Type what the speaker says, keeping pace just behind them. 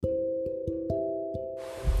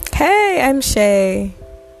Hey, I'm Shay.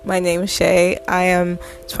 My name is Shay. I am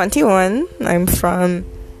 21. I'm from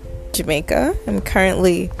Jamaica. I'm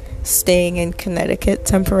currently staying in Connecticut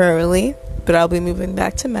temporarily, but I'll be moving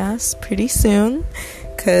back to Mass pretty soon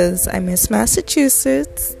because I miss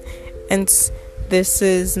Massachusetts. And this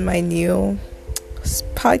is my new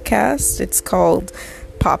podcast. It's called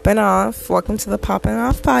Poppin' Off. Welcome to the Poppin'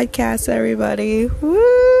 Off podcast, everybody.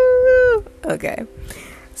 Woo! Okay.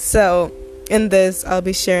 So, in this, I'll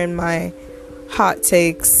be sharing my hot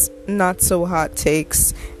takes, not so hot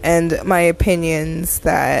takes, and my opinions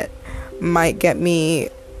that might get me,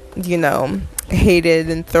 hated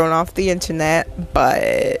and thrown off the internet,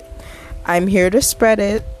 but I'm here to spread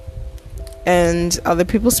it, and other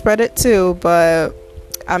people spread it too, but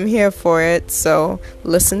I'm here for it, so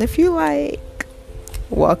listen if you like.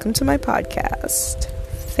 Welcome to my podcast.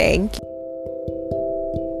 Thank you.